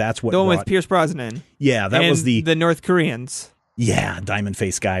 The one with Pierce Brosnan. Yeah, that was the North Koreans. Yeah, diamond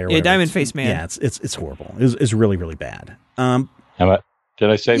face guy or whatever. Diamond face man. Yeah, it's horrible. It's really really bad. Did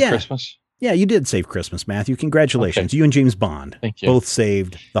I save Christmas? Yeah, you did save Christmas, Matthew. Congratulations. Okay. You and James Bond both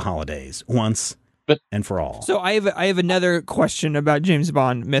saved the holidays once and for all. So I have another question about James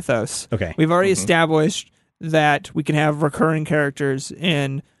Bond mythos. Okay. We've already established that we can have recurring characters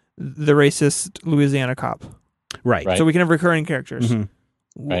in the racist Louisiana cop. Right. So we can have recurring characters.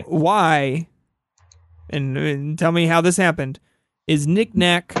 Mm-hmm. Right. Why, and tell me how this happened, is Nick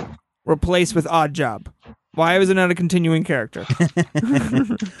Nack replaced with Odd Job? Why was it not a continuing character?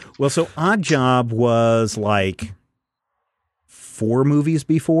 Well, so Odd Job was like 4 movies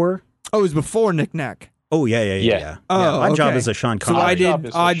before. Oh, it was before Nick Nack. Oh, yeah. Oh, Odd Job is a Sean Connery. So why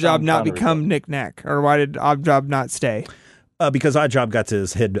did Odd Job not become Nick Nack? Or why did Odd Job not stay? Because Odd Job got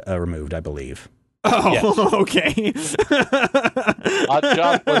his head removed, I believe. Oh, yes. Okay. Odd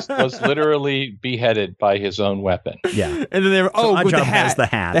Job was literally beheaded by his own weapon. Yeah. And then they were, Odd with Job the hat. has the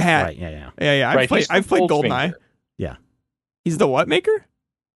hat. The hat. Right, yeah. Yeah. I've played Goldeneye. Yeah. He's the what maker?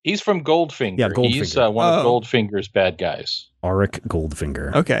 He's from Goldfinger. Yeah, Goldfinger. He's one of Goldfinger's bad guys. Auric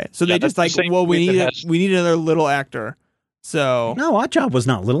Goldfinger. Okay. So they just we need another little actor. So no, Odd Job was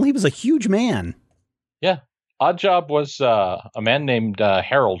not little. He was a huge man. Yeah. Odd Job was a man named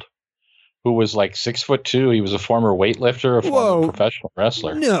Harold, who was like 6'2". He was a former weightlifter, a former professional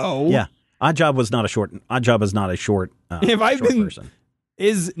wrestler. No. Yeah. Odd Job is not a short person.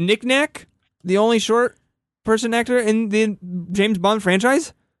 Is Nick Nack the only short person actor in the James Bond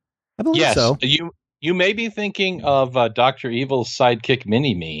franchise? I believe so. You may be thinking of Dr. Evil's sidekick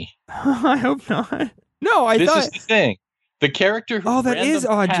Mini-Me. I hope not. No, This is the thing. The character who that is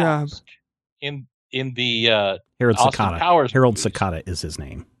Odd Job. In the Harold Austin Sakata. Powers Harold movies. Sakata is his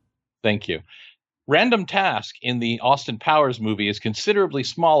name. Thank you. Random Task in the Austin Powers movie is considerably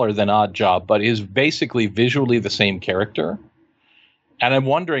smaller than Odd Job, but is basically visually the same character. And I'm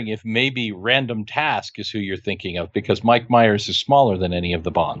wondering if maybe Random Task is who you're thinking of, because Mike Myers is smaller than any of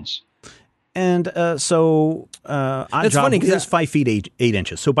the Bonds. And Odd Job is 5 feet 8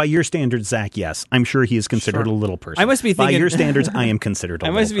 inches. So by your standards, Zach, yes, I'm sure he is considered a little person. I must be thinking, by your standards, I am considered a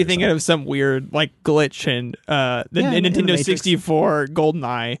little person. I must be thinking of some weird like glitch in the Nintendo 64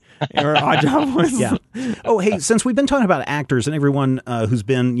 GoldenEye, or Odd Job was. Yeah. Oh, hey, since we've been talking about actors and everyone who's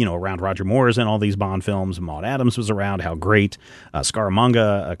been around Roger Moore's and all these Bond films, Maud Adams was around, how great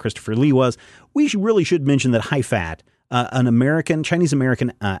Scaramanga, Christopher Lee was. We really should mention that Haifat, an Chinese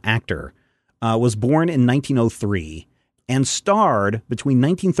American actor. Was born in 1903 and starred between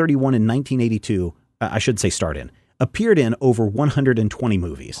 1931 and 1982. Appeared in over 120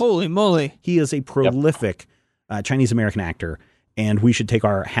 movies. Holy moly. He is a prolific Chinese American actor, and we should take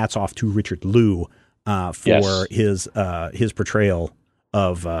our hats off to Richard Liu for his portrayal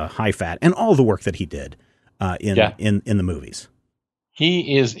of Haifat and all the work that he did in the movies.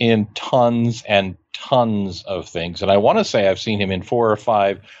 He is in tons and tons of things, and I want to say I've seen him in 4 or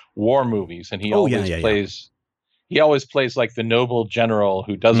 5 war movies, and he he always plays like the noble general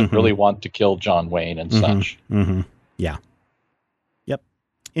who doesn't really want to kill John Wayne and such. Mm-hmm. Yeah. Yep.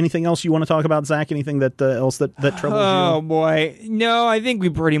 Anything else you want to talk about, Zach? Anything that else that troubles you? Oh boy, no. I think we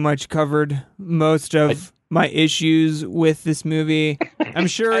pretty much covered most of my issues with this movie. I'm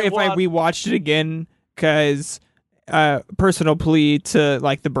sure if I rewatched it again, because personal plea to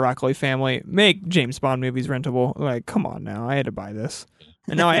like the Broccoli family, make James Bond movies rentable. Like, come on now, I had to buy this.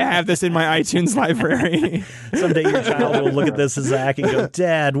 And now I have this in my iTunes library. Someday your child will look at this, Zach, and go,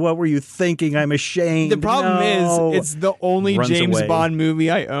 "Dad, what were you thinking? I'm ashamed." The problem is, it's the only James Bond movie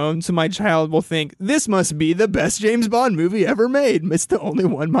I own, so my child will think, this must be the best James Bond movie ever made. It's the only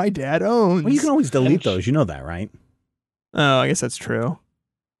one my dad owns. Well, you can always delete those. You know that, right? Oh, I guess that's true.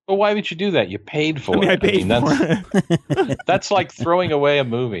 Well, why would you do that? You paid for it. I paid for it. That's like throwing away a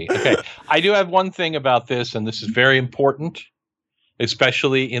movie. Okay, I do have one thing about this, and this is very important,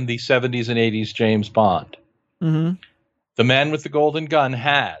 especially in the 70s and 80s James Bond. Mm-hmm. The Man with the Golden Gun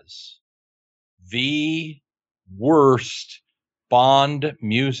has the worst Bond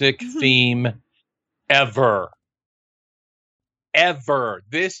music theme ever.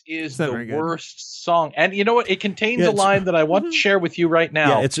 This is the worst song. And you know what? It contains a line that I want to share with you right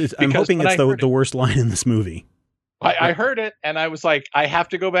now. Yeah, I'm hoping it's the worst line in this movie. I heard it, and I was like, I have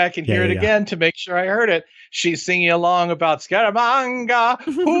to go back and hear it again to make sure I heard it. She's singing along about Scaramanga.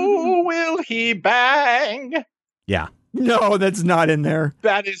 Who will he bang? Yeah. No, that's not in there.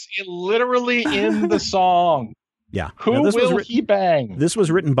 That is literally in the song. Yeah. Who will he bang? This was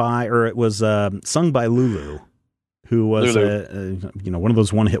written by, or it was sung by Lulu, who was one of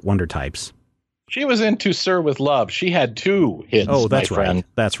those one-hit wonder types. She was into Sir with Love. She had 2 hits. Oh, that's my right. friend.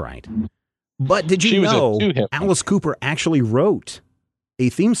 That's right. But did you know Alice Cooper actually wrote a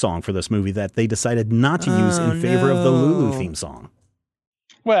theme song for this movie that they decided not to use in favor of the Lulu theme song?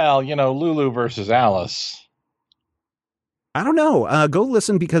 Well, Lulu versus Alice. I don't know. Go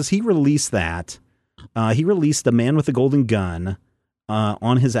listen, because he released that. He released The Man with the Golden Gun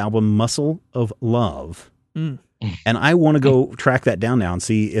on his album Muscle of Love. And I want to go track that down now and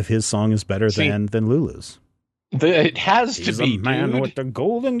see if his song is better than Lulu's. It has He's to be, a man with the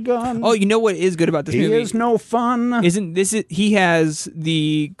golden gun. Oh, you know what is good about this movie? He is no fun. He has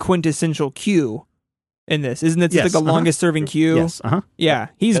the quintessential Q in this. Isn't it like the longest serving Q? Yes. Yeah,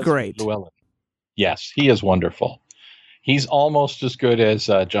 he's great. Llewellyn. Yes, he is wonderful. He's almost as good as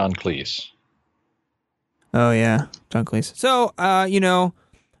John Cleese. Oh, yeah, John Cleese. So,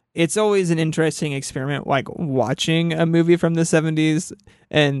 it's always an interesting experiment, like watching a movie from the 70s,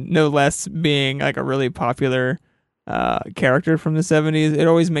 and no less being like a really popular character from the 70s. It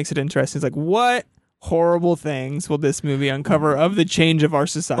always makes it interesting. It's like, what horrible things will this movie uncover of the change of our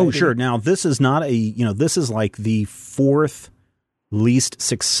society? Oh, sure. Now, this is not this is like the 4th least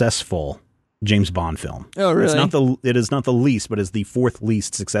successful James Bond film. Oh, really? It is not the least, but it's the 4th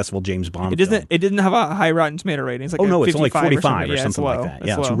least successful James Bond film. It didn't have a high Rotten Tomato rating. It's like it's only 45 or something low. like that.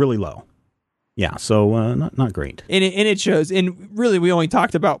 Yeah, it's really low. Yeah, so not great. And it shows. And really, we only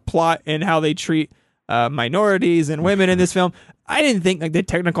talked about plot and how they treat minorities and women in this film. I didn't think like the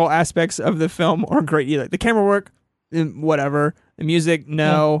technical aspects of the film are great either. The camera work, whatever. The music,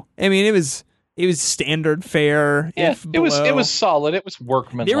 no. I mean, it was standard fare. Yeah, it was solid. It was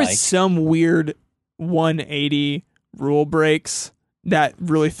workmanlike. There was some weird 180 rule breaks that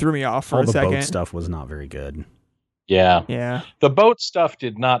really threw me off for a second. All the boat stuff was not very good. Yeah. The boat stuff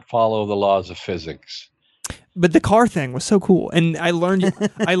did not follow the laws of physics. But the car thing was so cool, and I learned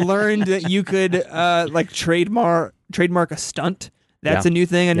that you could like trademark a stunt. That's a new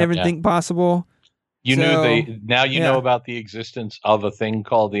thing I never think possible. Know about the existence of a thing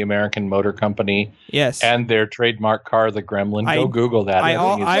called the American Motor Company. Yes. And their trademark car, the Gremlin. Go Google that. I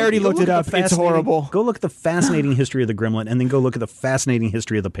already looked it up. It's horrible. Go look at the fascinating history of the Gremlin, and then go look at the fascinating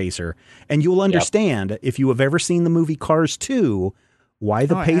history of the Pacer. And you'll understand, if you have ever seen the movie Cars 2, why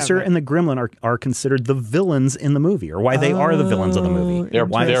the Pacer and the Gremlin are considered the villains in the movie, or why they are the villains of the movie. They're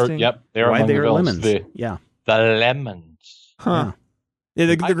why they are lemons. The lemons. Huh. Yeah. Yeah,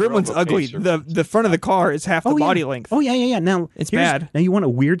 the Gremlin's ugly. The front of the car is half the body length. Oh, yeah. Now, it's bad. Now, you want a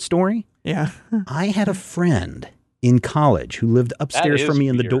weird story? Yeah. I had a friend in college who lived upstairs from me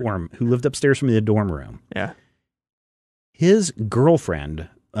in the dorm, room. Yeah. His girlfriend,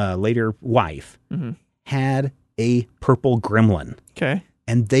 later wife, had a purple Gremlin. Okay.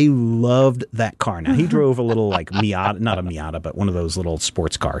 And they loved that car. Now, he drove a little like Miata, not a Miata, but one of those little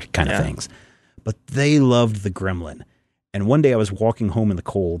sports car kind of things. But they loved the Gremlin. And one day I was walking home in the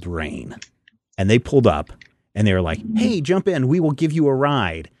cold rain, and they pulled up, and they were like, "Hey, jump in. We will give you a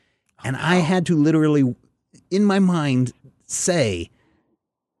ride." And I had to literally, in my mind, say,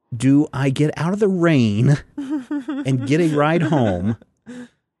 do I get out of the rain and get a ride home,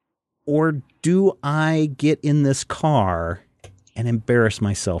 or do I get in this car and embarrass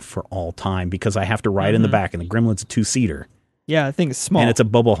myself for all time because I have to ride in the back, and the Gremlin's a 2-seater. Yeah, I think it's small. And it's a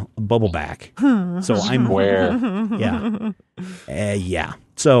bubble back. So I'm where? Yeah. Yeah.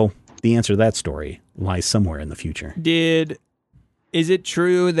 So the answer to that story lies somewhere in the future. Is it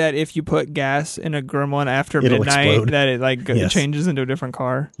true that if you put gas in a Gremlin after midnight, explode. that it changes into a different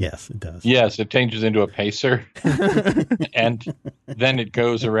car? Yes, it does. Yes, it changes into a Pacer. And then it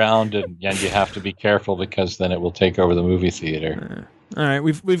goes around, and you have to be careful because then it will take over the movie theater. All right,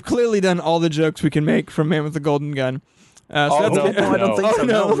 we've clearly done all the jokes we can make from Man with the Golden Gun. I don't think so.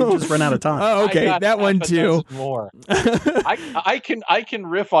 No, we just run out of time. Oh, okay, that one too. More. I can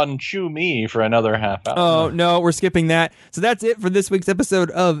riff on Chew Me for another half hour. Oh no, we're skipping that. So that's it for this week's episode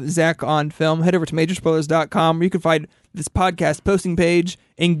of Zach on Film. Head over to Majorspoilers.com where you can find this podcast posting page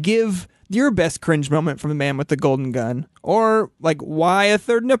and give your best cringe moment from the Man with the Golden Gun, or like why a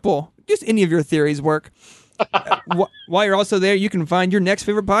third nipple. Just any of your theories work. While you're also there, you can find your next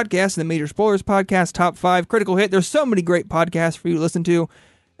favorite podcast in the Major Spoilers Podcast Top 5, Critical Hit. There's so many great podcasts for you to listen to,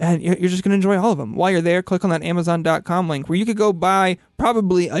 and you're just going to enjoy all of them. While you're there, click on that Amazon.com link where you could go buy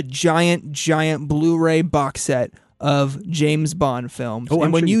probably a giant Blu-ray box set of James Bond films.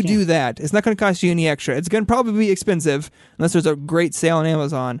 And when you do that, it's not going to cost you any extra. It's going to probably be expensive unless there's a great sale on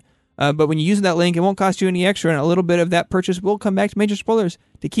Amazon. But when you use that link, it won't cost you any extra, and a little bit of that purchase will come back to Major Spoilers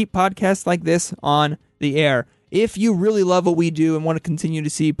to keep podcasts like this on the air. If you really love what we do and want to continue to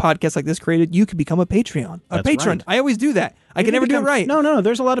see podcasts like this created, you could become a Patreon. A patron. Right. I always do that. I can never do it right. No.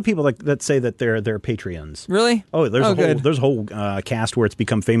 There's a lot of people that say that they're Patreons. Really? Oh, there's a whole cast where it's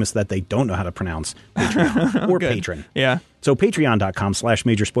become famous that they don't know how to pronounce Patreon or patron. Yeah. So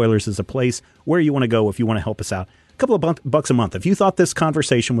patreon.com/Major Spoilers is a place where you want to go if you want to help us out. A couple of bucks a month. If you thought this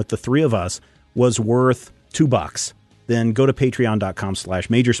conversation with the three of us was worth $2, then go to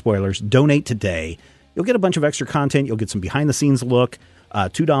patreon.com/Major Spoilers. Donate today. You'll get a bunch of extra content. You'll get some behind-the-scenes look.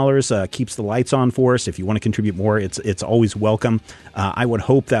 $2 keeps the lights on for us. If you want to contribute more, it's always welcome. I would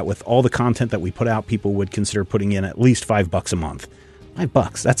hope that with all the content that we put out, people would consider putting in at least $5 a month.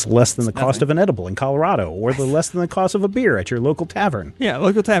 $5. That's less than the cost of an edible in Colorado, or less than the cost of a beer at your local tavern. Yeah,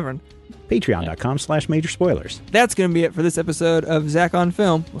 local tavern. Patreon.com/Major Spoilers. That's going to be it for this episode of Zach on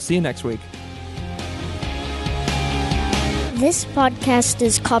Film. We'll see you next week. This podcast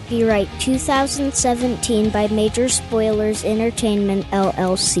is copyright 2017 by Major Spoilers Entertainment,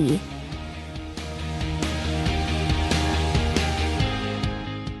 LLC.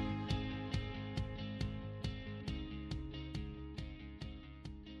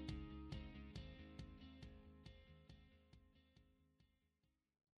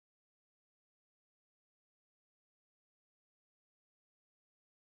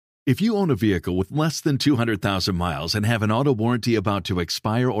 If you own a vehicle with less than 200,000 miles and have an auto warranty about to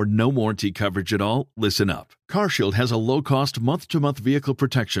expire or no warranty coverage at all, listen up. CarShield has a low-cost month-to-month vehicle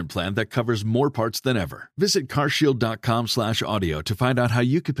protection plan that covers more parts than ever. Visit carshield.com/audio to find out how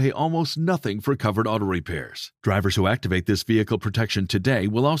you could pay almost nothing for covered auto repairs. Drivers who activate this vehicle protection today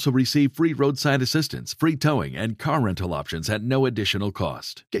will also receive free roadside assistance, free towing, and car rental options at no additional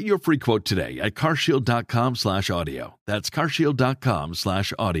cost. Get your free quote today at carshield.com/audio. That's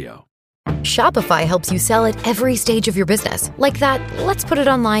carshield.com/audio. Shopify helps you sell at every stage of your business. Like that, let's put it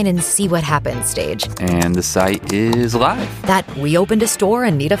online and see what happens stage. And the site is live. That we opened a store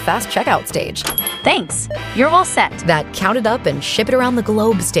and need a fast checkout stage. Thanks. You're all set. That count it up and ship it around the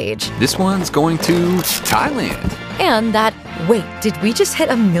globe stage. This one's going to Thailand. And that, wait, did we just hit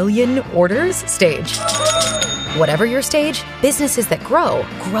 1 million orders stage? Whatever your stage, businesses that grow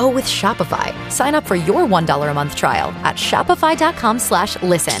with Shopify. Sign up for your $1 a month trial at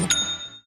shopify.com/listen.